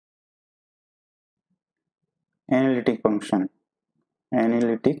Analytic function,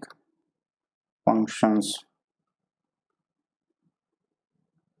 analytic functions.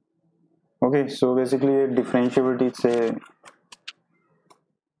 Okay, so basically ये differentiability से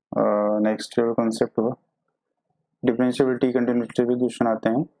next concept हुआ। Differentiability continuity भी क्वेश्चन आते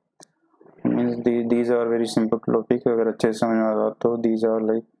हैं, means these are very simple topic, अगर अच्छे से समझ में आ रहा तो दीज आर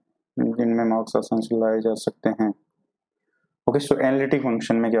लाइक जिनमें मार्क्स आसान से लाए जा सकते हैं। ओके, सो एनालिटिक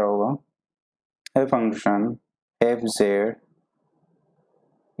फंक्शन में क्या होगा, a function F Z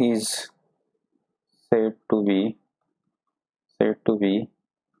is said to be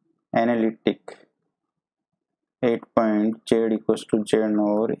analytic 8 point z equals to z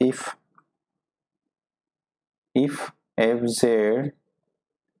nor if fz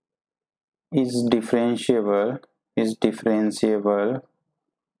is differentiable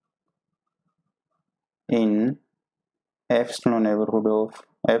in epsilon neighborhood of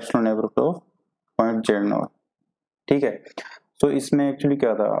point z nor। ठीक है, तो इसमें एक्चुअली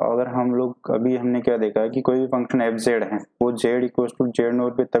क्या था, अगर हम लोग अभी हमने क्या देखा कि कोई भी फंक्शन एफ जेड है वो Z equals to Z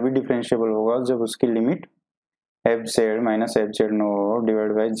note पे तभी डिफरेंशिएबल होगा जब उसकी limit F Z minus F Z note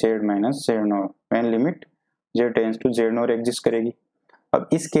divide by Z minus Z note when limit Z tends to Z note exist करेगी। अब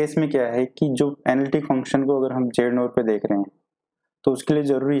इस केस में क्या है कि जो एनालिटिक फंक्शन को अगर हम जेड नोट पे देख रहे हैं तो उसके लिए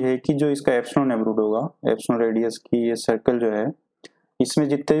जरूरी है कि जो इसका एप्सिलॉन नेबरहुड होगा, एप्सिलॉन रेडियस की ये सर्कल जो है इसमें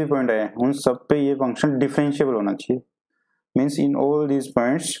जितने भी पॉइंट आए उन सब पे ये फंक्शन डिफरेंशिएबल होना चाहिए। Means in all these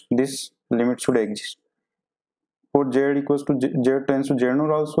points this limit should exist. For z equals to z tends to z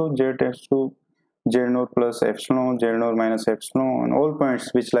naught also, z tends to z naught plus epsilon, z naught minus epsilon, and all points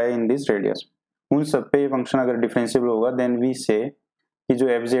which lie in this radius. उन सब पे ये function अगर differentiable होगा then we से कि जो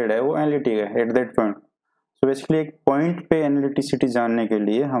F Z है वो एनालिटिक है at that point. So basically एक पॉइंट पे एनालिटिसिटी जानने के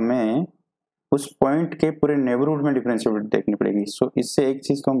लिए हमें उस पॉइंट के पूरे नेबरहुड में डिफरेंशिएबिलिटी देखनी पड़ेगी। सो इससे एक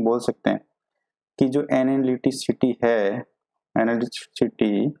चीज तो हम बोल सकते हैं कि जो एनालिटिसिटी है, analyticity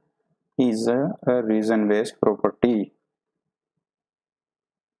is a region based property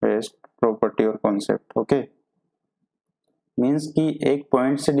और concept। ओके, मीन्स कि एक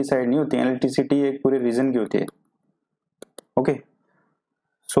पॉइंट से डिसाइड नहीं होती एनालिटिसिटी, एक पूरे रीजन की होती है। ओके,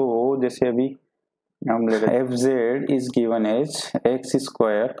 सो जैसे अभी हम ले रहे F Z is given as x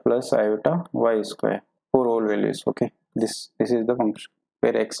square plus iota Y square for all values. Okay, this is the function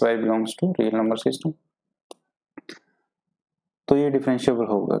where x Y belongs to real number system. तो ये डिफरेंशिएबल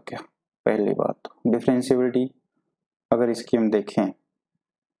होगा क्या, पहली बात डिफरेंशिएबिलिटी अगर इसकी हम देखें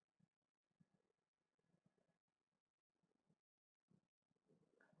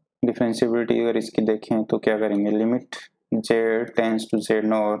तो क्या करेंगे, limit Z tense to Z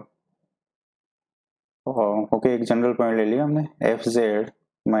nor. Okay, एक जनरल पॉइंट ले लिया हमने F Z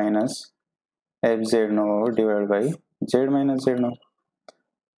minus F Z nor divide by Z minus Z nor,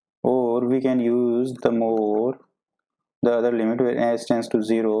 और we can use the other limit where s tends to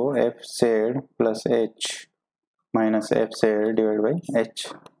 0 fz plus h minus fz divided by h।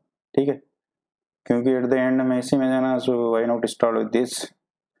 ठीक है, क्योंकि at the end में इसी में जाना, सो why not start with this।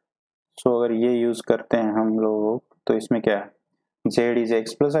 सो अगर ये यूज करते हैं हम लोग तो इसमें क्या है, z is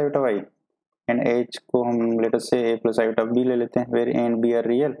x plus iota y and h को हम लेट अस से a plus iota b ले लेते हैं, where a and b are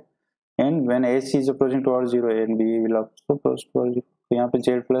real and when h is approaching towards 0 a and b will also approach towards 0। तो यहाँ पे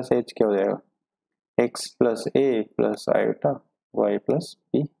z plus h क्या हो जाएगा, x plus a plus iota y plus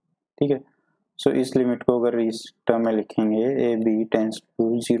b। ठीक है, सो इस लिमिट को अगर इस टर्म में लिखेंगे A be tense to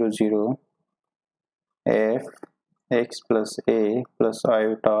 0 0 f x plus a plus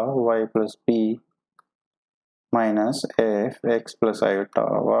iota y plus b minus f x plus iota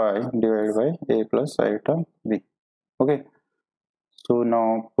y divide by a plus iota b। Okay, so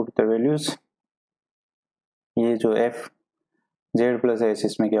now put the values. ये जो f z plus S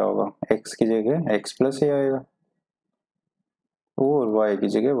इसमें क्या होगा, x की जगह x plus ए आएगा और y की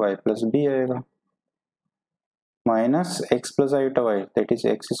जगह y प्लस बी आएगा, minus x plus iota y that is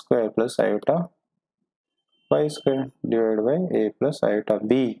x square plus iota y square divide by a plus iota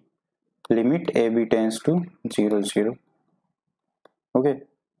b, limit a b tends to 0 0। Okay,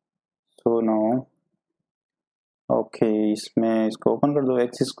 so now okay इसमें इसको open कर दो,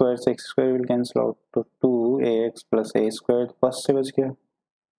 x square से x square will cancel out तो 2ax plus a square first से बच गया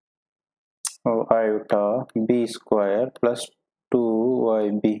और iota b square plus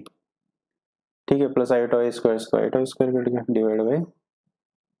 2yb। ठीक है, plus iota a square square cut गया divide by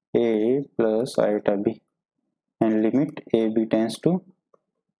a plus iota b and limit a b tends to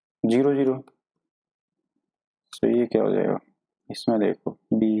 0 0। सो ये क्या हो जाएगा, इसमें देखो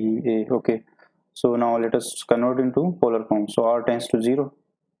b a। Okay, so now let us convert into polar form. So r tends to 0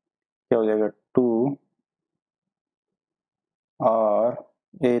 क्या हो जाएगा 2 r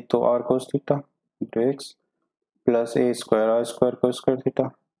a तो r cos theta into x plus A square are square को square theta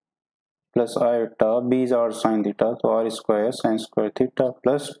plus iota B is are sine theta तो are square sine square theta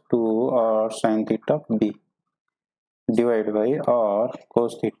plus 2 are sine theta B divide by are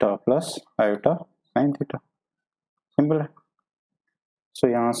cos theta plus iota sine theta. Simple है। सो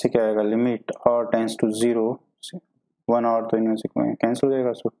यहाँ से क्या आएगा, limit are tense to 0, 1 are तो इनमें से cancel हो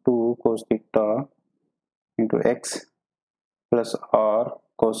जाएगा। सो 2 cos theta into x plus are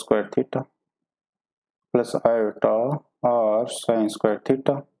cos square theta plus iota are sine square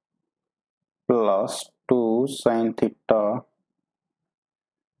theta plus 2 sine theta,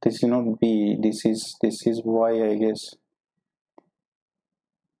 this is not b, this is y I guess,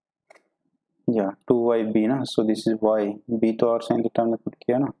 yeah 2yb ना, so this is y, b तो r sin theta में put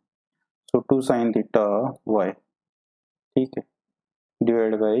किया ना, so 2 sin theta y, ठीक है,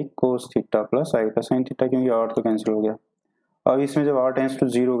 divide by cos theta plus iota sine theta, क्योंकि r तो cancel हो गया। अब इसमें जब r टेंस टू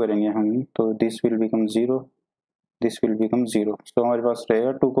 0 करेंगे हम तो this will become 0, this will become 0, तो हमारे पास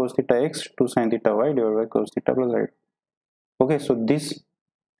रहेगा 2 cos theta x 2 sin theta y divide by cos theta plus y। Okay, so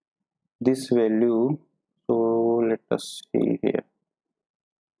this value, so let us see here,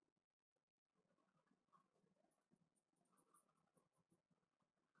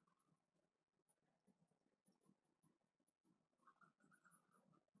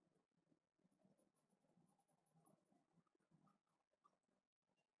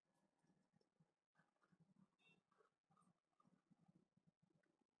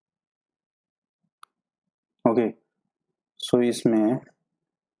 okay so इसमें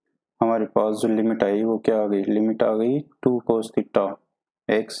हमारे पास जो limit आई वो क्या आ गई, लिमिट आ गई 2 cos theta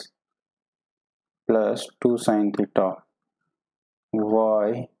x plus 2 sin theta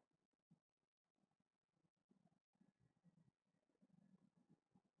y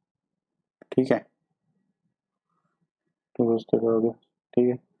ठीक है, 2 cos theta हो गया, ठीक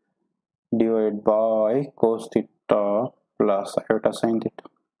है, divide by cos theta plus iota sin theta,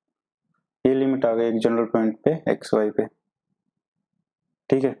 ये लिमिट आ गई एक जनरल पॉइंट पे एक्स वाई पे,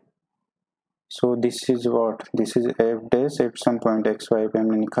 ठीक है। So this is what, this is F dash at some point x Y पे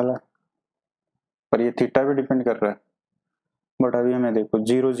हमने निकाला, पर ये थीटा पे डिपेंड कर रहा है। बट अभी हमें देखो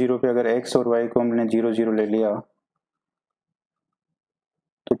 0 0 पे अगर x और y को हमने 0 0 ले लिया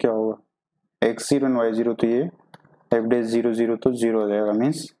तो क्या होगा, x0 और y0, तो ये एफ डैश 0 0 तो 0 हो जाएगा,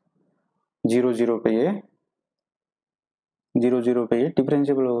 मीन्स 0 0 पे ये 0 0 पे ये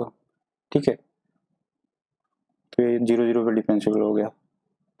डिफरेंशिएबल होगा, ठीक है, तो ये 0 0 पे डिफरेंशिएबल हो गया,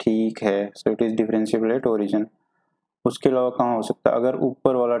 ठीक है। So it is differentiable at origin. उसके अलावा कहाँ हो सकता है, अगर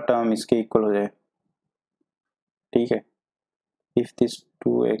ऊपर वाला टर्म इसके इक्वल हो जाए, ठीक है, if this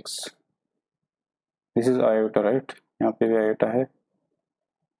 2x, this is iota right, यहाँ पे भी आयोटा है,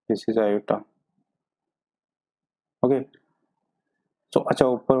 दिस इज आयोटा, ओके। तो अच्छा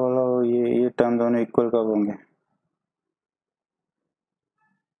ऊपर वाला ये टर्म दोनों इक्वल कब होंगे,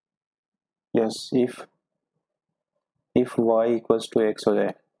 yes if y equals to x हो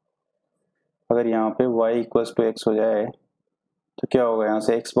जाए, अगर यहाँ पे y इक्वल्स टू x हो जाए तो क्या होगा, यहाँ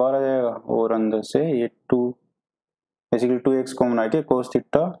से x बाहर आ जाएगा और अंदर से ये 2 बेसिकली 2x कॉमन आके cos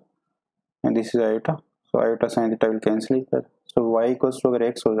theta and this is iota, so iota sin theta will cancel each other, so y equals to अगर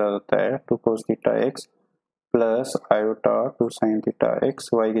x हो जाता है 2 cos theta x plus iota 2 sin theta x,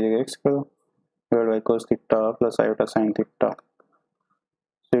 y की जगह x कर दो divide by cos theta plus iota sin theta,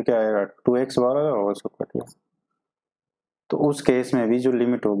 तो क्या आएगा 2x बाहर आ जाएगा सब कट गया। तो उस केस में भी जो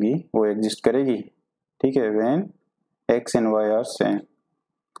लिमिट होगी वो एग्जिस्ट करेगी, ठीक है, when x and y are same,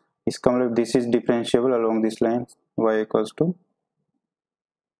 इसका मतलब this is differentiable along this line y equals to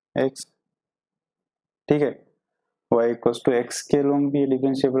x, ठीक है, y इक्वल्स टू x के अलोंग भी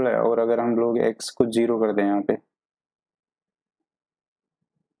डिफरेंशिएबल है, और अगर हम लोग x को 0 कर दें, यहाँ पे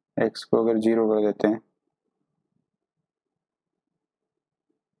x को अगर 0 कर देते हैं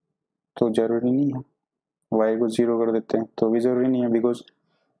तो जरूरी नहीं है, y को 0 कर देते हैं तो भी जरूरी नहीं है, बिकॉज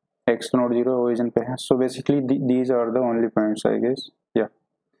x नॉट 0 ओरिजिन पे है। So basically these are the only points I guess, या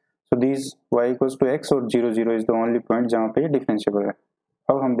so these y equals to x और 0 0 इज द ओनली पॉइंट जहाँ पे ये डिफरेंशिएबल है।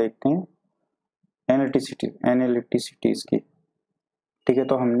 अब हम देखते हैं एनालिटिसिटीज की, ठीक है,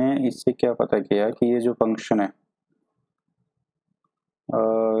 तो हमने इससे क्या पता किया कि ये जो फंक्शन है,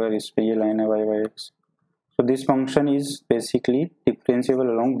 अगर इस पे ये लाइन है y by x, so this function is basically differentiable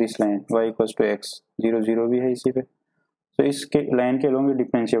along this line y equals to x, 0 0 भी है इसी पे, so इसके लाइन के along ये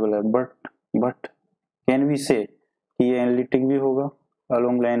differentiable है, but can we say कि ये एनालिटिक भी होगा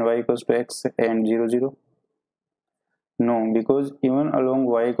along line y equals to x and 0 0? No, because even along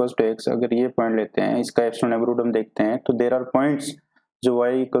y equals to x अगर ये पॉइंट लेते हैं, इसका एप्सिलॉन नेबरहुड हम देखते हैं तो there are points जो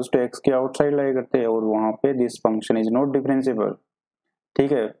y equals to x के आउटसाइड लाई करते हैं और वहां पे this function is not differentiable,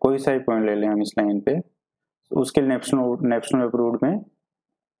 ठीक है, कोई सा ही पॉइंट ले लें हम इस लाइन पे, उसके नेशनल अप्रूव्ड में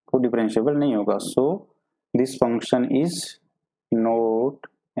वो डिफरेंशिएबल नहीं होगा. So this function is not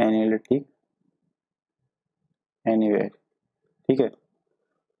analytic anywhere. ठीक है.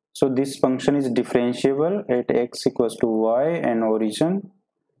 So this function is differentiable at x equals to y and origin,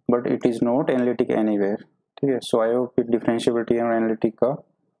 but it is not analytic anywhere. ठीक है. So I hope differentiability और analytic का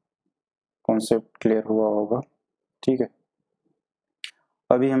concept clear हुआ होगा. ठीक है.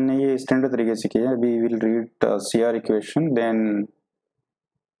 अभी हमने ये स्टैंडर्ड तरीके से किया. अभी will read CR equation, then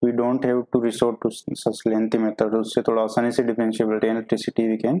we don't have to resort to such lengthy method. उससे थोड़ा आसानी से differentiability analyticity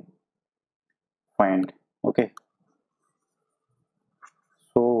we can find. Okay.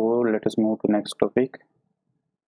 So let us move to next topic.